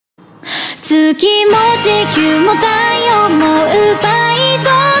月も地球も太陽も奪い取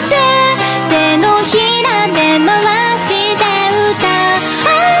って手のひらで回して歌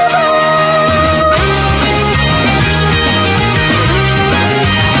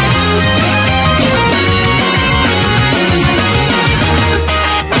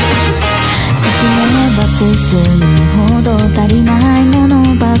進むほど足りないもの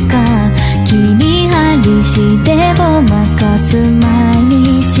ばか気に張りしてごまかす毎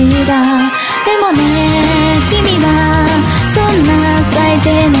日だ。でもね君はそんな最低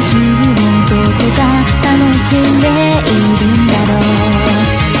な日々をどこか楽しんでいるんだろう。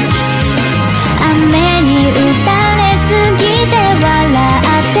雨に打たれすぎて笑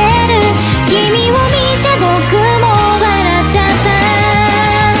ってる君を見て僕も笑っちゃった。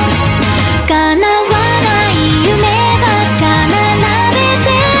叶わ夢ばっか並べて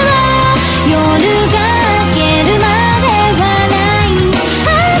は夜が明けるまで笑い合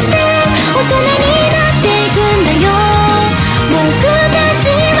って大人になっていくんだよ。僕たち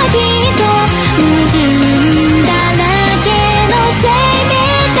はきっと矛盾だらけの生命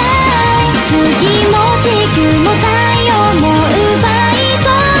体。月も地球も太陽も奪い取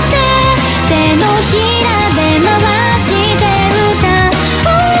って手のひらで回して歌う。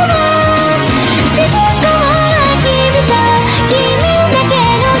君だけ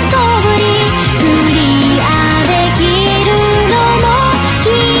のストーリークリアできるのも君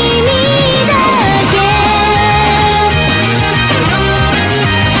だけ。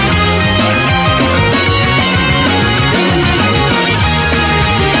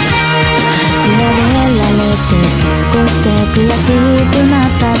比べられて過ごして悔しくなっ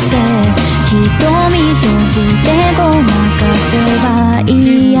たって瞳閉じてごまかせばい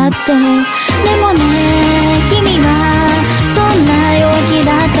いやって。でもね君はそんな陽気だ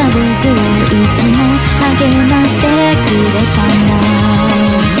った僕をいつも励ましてくれたんだ。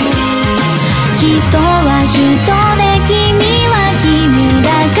人は人